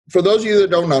for those of you that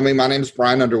don't know me, my name is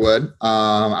Brian Underwood.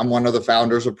 I'm one of the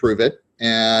founders of Prove It.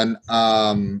 And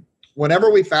whenever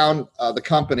we found the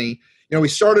company, we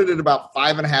started it about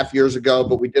 5.5 years ago,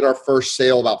 but we did our first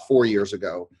sale about 4 years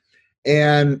ago.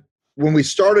 And when we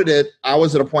started it, I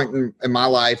was at a point in my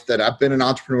life that I've been an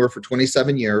entrepreneur for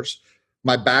 27 years.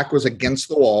 My back was against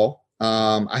the wall.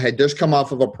 I had just come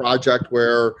off of a project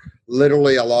where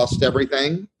literally I lost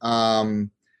everything.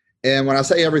 And when I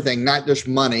say everything, not just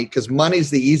money, because money is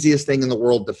the easiest thing in the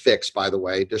world to fix, by the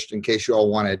way, just in case you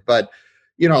all wanted. But,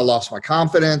 I lost my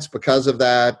confidence because of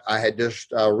that. I had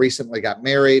just recently got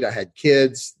married. I had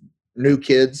kids, new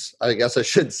kids, I guess I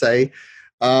should say.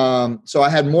 So I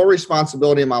had more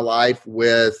responsibility in my life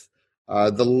with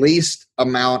the least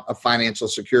amount of financial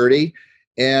security.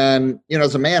 And,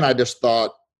 as a man, I just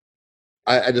thought,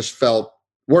 I just felt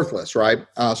worthless, right?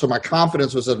 So my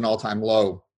confidence was at an all-time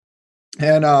low.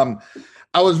 And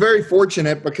I was very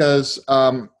fortunate because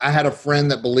I had a friend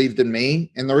that believed in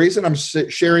me. And the reason I'm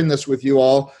sharing this with you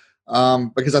all,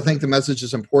 because I think the message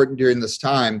is important during this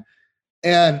time.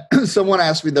 And someone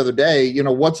asked me the other day,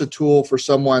 what's a tool for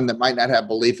someone that might not have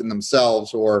belief in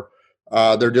themselves or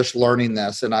they're just learning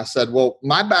this? And I said, well,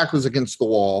 my back was against the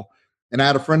wall. And I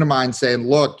had a friend of mine saying,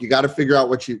 look, you got to figure out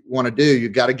what you want to do. You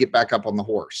got to get back up on the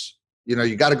horse.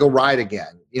 You got to go ride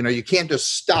again. You can't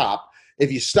just stop.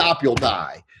 If you stop, you'll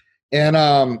die. And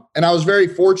I was very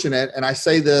fortunate. And I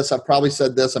say this, I've probably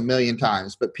said this a million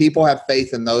times, but people have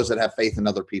faith in those that have faith in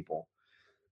other people.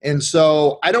 And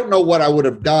so I don't know what I would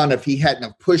have done if he hadn't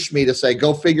have pushed me to say,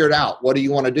 go figure it out. What do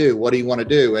you want to do? What do you want to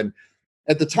do? And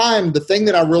at the time, the thing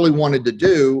that I really wanted to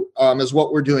do is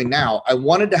what we're doing now. I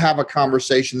wanted to have a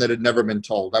conversation that had never been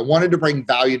told. I wanted to bring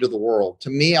value to the world. To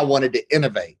me, I wanted to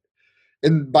innovate.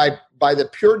 And by the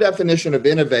pure definition of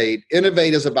innovate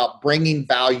is about bringing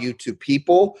value to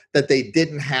people that they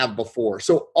didn't have before.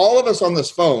 So all of us on this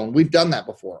phone, we've done that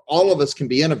before. All of us can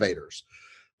be innovators.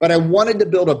 But I wanted to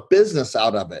build a business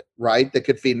out of it, right, that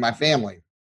could feed my family.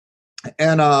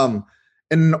 And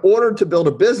in order to build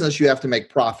a business, you have to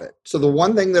make profit. So the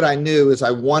one thing that I knew is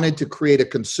I wanted to create a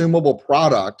consumable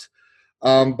product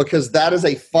because that is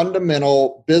a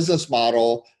fundamental business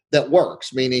model that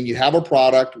works, meaning you have a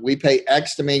product, we pay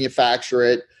X to manufacture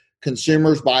it,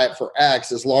 consumers buy it for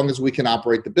X. As long as we can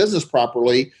operate the business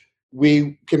properly,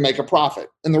 we can make a profit.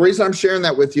 And the reason I'm sharing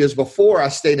that with you is before I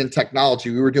stayed in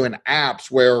technology, we were doing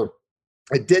apps where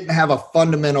it didn't have a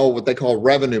fundamental, what they call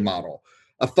revenue model,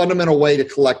 a fundamental way to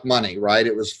collect money, right?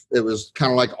 It was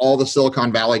kind of like all the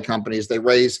Silicon Valley companies. They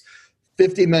raise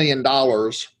 $50 million.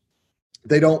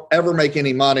 They don't ever make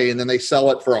any money, and then they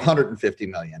sell it for $150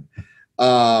 million.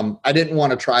 I didn't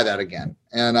want to try that again.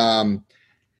 And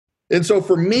so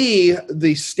for me,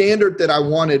 the standard that I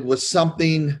wanted was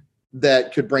something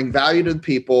that could bring value to the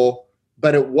people,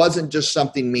 but it wasn't just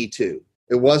something me too.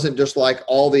 It wasn't just like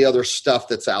all the other stuff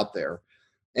that's out there.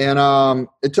 And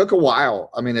it took a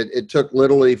while. I mean, it took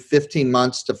literally 15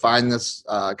 months to find this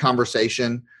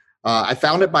conversation. I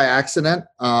found it by accident.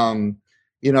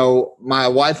 My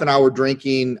wife and I were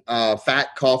drinking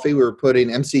fat coffee. We were putting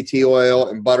MCT oil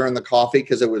and butter in the coffee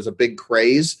because it was a big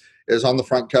craze. It was on the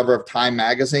front cover of Time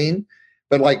magazine.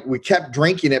 But we kept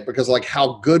drinking it because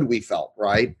how good we felt,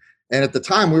 right? And at the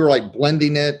time we were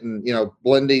blending it and,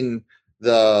 blending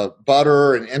the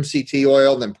butter and MCT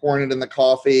oil, then pouring it in the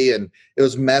coffee. And it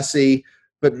was messy.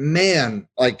 But man,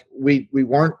 we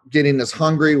weren't getting as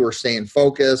hungry. We're staying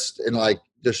focused and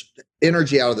just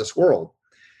energy out of this world.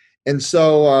 And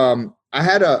so I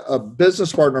had a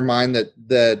business partner of mine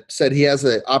that said he has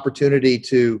the opportunity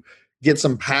to get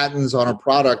some patents on a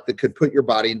product that could put your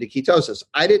body into ketosis.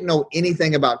 I didn't know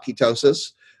anything about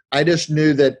ketosis. I just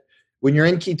knew that when you're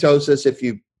in ketosis, if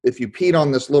you peed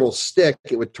on this little stick,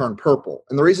 it would turn purple.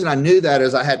 And the reason I knew that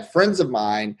is I had friends of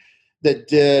mine that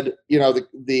did,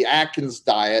 the Atkins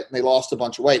diet, and they lost a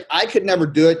bunch of weight. I could never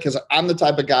do it because I'm the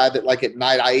type of guy that at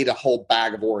night I eat a whole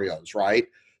bag of Oreos, right?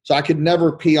 So I could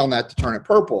never pee on that to turn it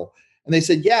purple. And they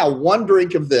said, yeah, one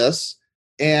drink of this,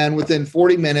 and within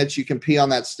 40 minutes, you can pee on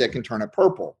that stick and turn it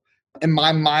purple. And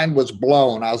my mind was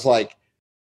blown. I was like,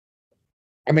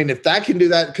 if that can do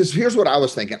that, because here's what I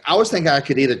was thinking. I was thinking I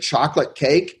could eat a chocolate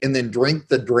cake and then drink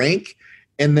the drink,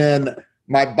 and then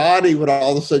my body would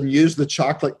all of a sudden use the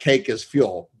chocolate cake as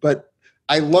fuel. But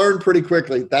I learned pretty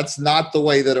quickly that's not the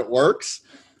way that it works.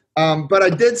 But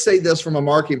I did say this from a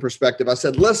marketing perspective. I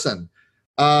said, listen,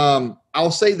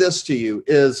 I'll say this to you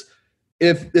is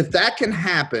if that can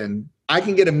happen, I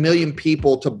can get 1 million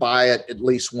people to buy it at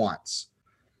least once.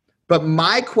 But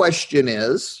my question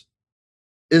is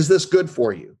this good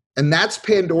for you? And that's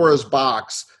Pandora's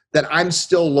box that I'm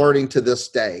still learning to this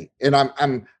day. And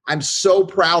I I'm so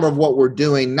proud of what we're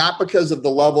doing, not because of the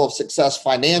level of success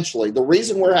financially. The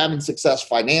reason we're having success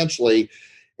financially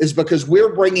is because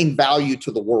we're bringing value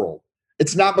to the world.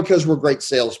 It's not because we're great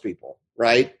salespeople,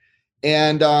 right?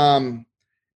 And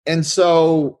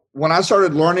so when I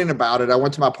started learning about it, I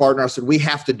went to my partner. I said, we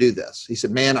have to do this. He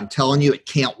said, man, I'm telling you, it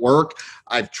can't work.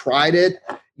 I've tried it.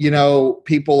 You know,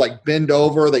 people like bend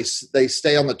over. They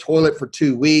stay on the toilet for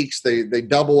 2 weeks. They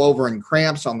double over in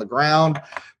cramps on the ground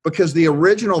because the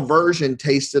original version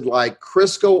tasted like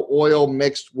Crisco oil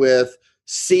mixed with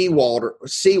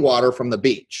seawater from the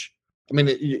beach. I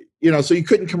mean, so you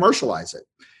couldn't commercialize it.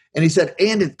 And he said,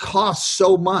 and it costs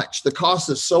so much. The cost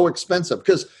is so expensive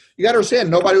because you got to understand,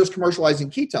 nobody was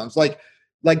commercializing ketones.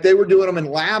 Like they were doing them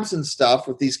in labs and stuff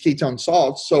with these ketone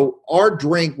salts. So our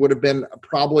drink would have been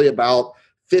probably about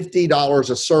 $50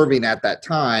 a serving at that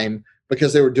time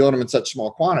because they were doing them in such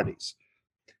small quantities.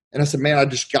 And I said, man, I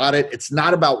just got it. It's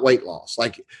not about weight loss.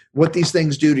 Like what these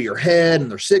things do to your head and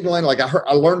they're signaling. Like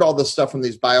I learned all this stuff from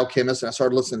these biochemists and I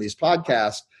started listening to these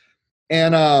podcasts.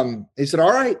 And he said,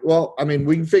 all right, well, I mean,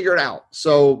 we can figure it out.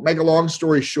 So make a long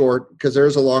story short, because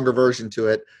there's a longer version to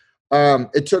it.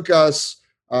 It took us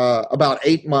about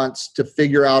 8 months to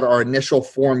figure out our initial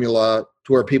formula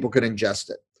to where people could ingest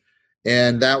it.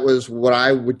 And that was what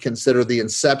I would consider the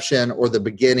inception or the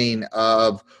beginning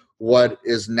of what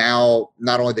is now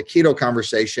not only the keto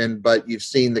conversation, but you've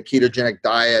seen the ketogenic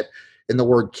diet and the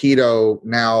word keto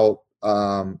now,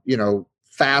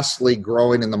 fastly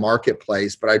growing in the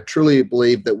marketplace. But I truly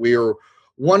believe that we are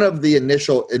one of the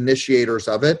initial initiators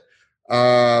of it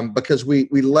because we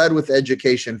led with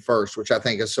education first, which I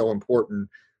think is so important.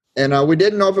 And we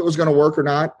didn't know if it was going to work or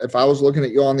not. If I was looking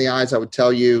at you on the eyes, I would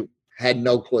tell you, had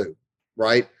no clue,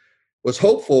 right? Was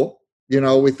hopeful.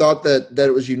 We thought that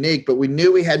it was unique, but we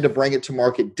knew we had to bring it to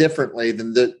market differently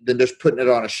than just putting it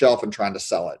on a shelf and trying to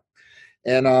sell it.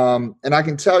 And I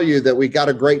can tell you that we got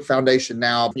a great foundation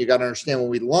now. You got to understand when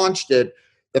we launched it,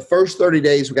 the first 30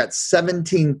 days, we got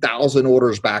 17,000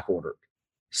 orders back ordered.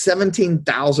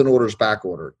 17,000 orders back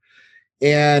ordered.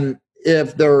 And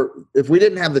if we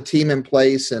didn't have the team in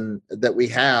place and that we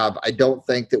have, I don't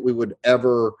think that we would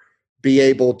ever be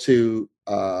able to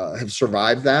have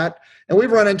survived that. And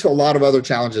we've run into a lot of other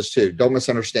challenges too. Don't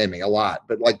misunderstand me, a lot.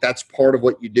 But like that's part of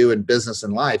what you do in business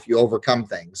and life. You overcome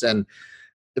things. And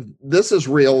if this is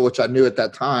real, which I knew at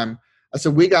that time, I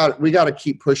said, we got to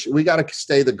keep pushing. We got to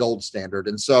stay the gold standard.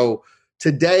 And so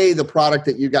today, the product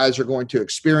that you guys are going to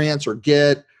experience or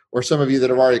get, or some of you that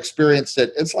have already experienced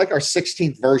it, it's like our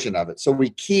 16th version of it. So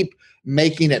we keep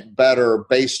making it better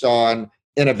based on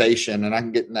innovation. And I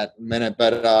can get in that in a minute,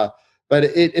 but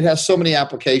it has so many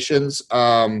applications.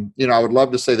 I would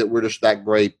love to say that we're just that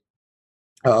great,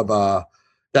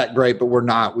 but we're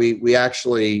not. We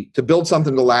actually, to build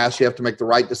something to last, you have to make the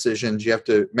right decisions. You have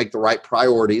to make the right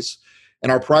priorities.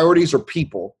 And our priorities are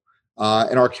people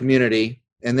in our community.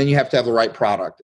 And then you have to have the right product.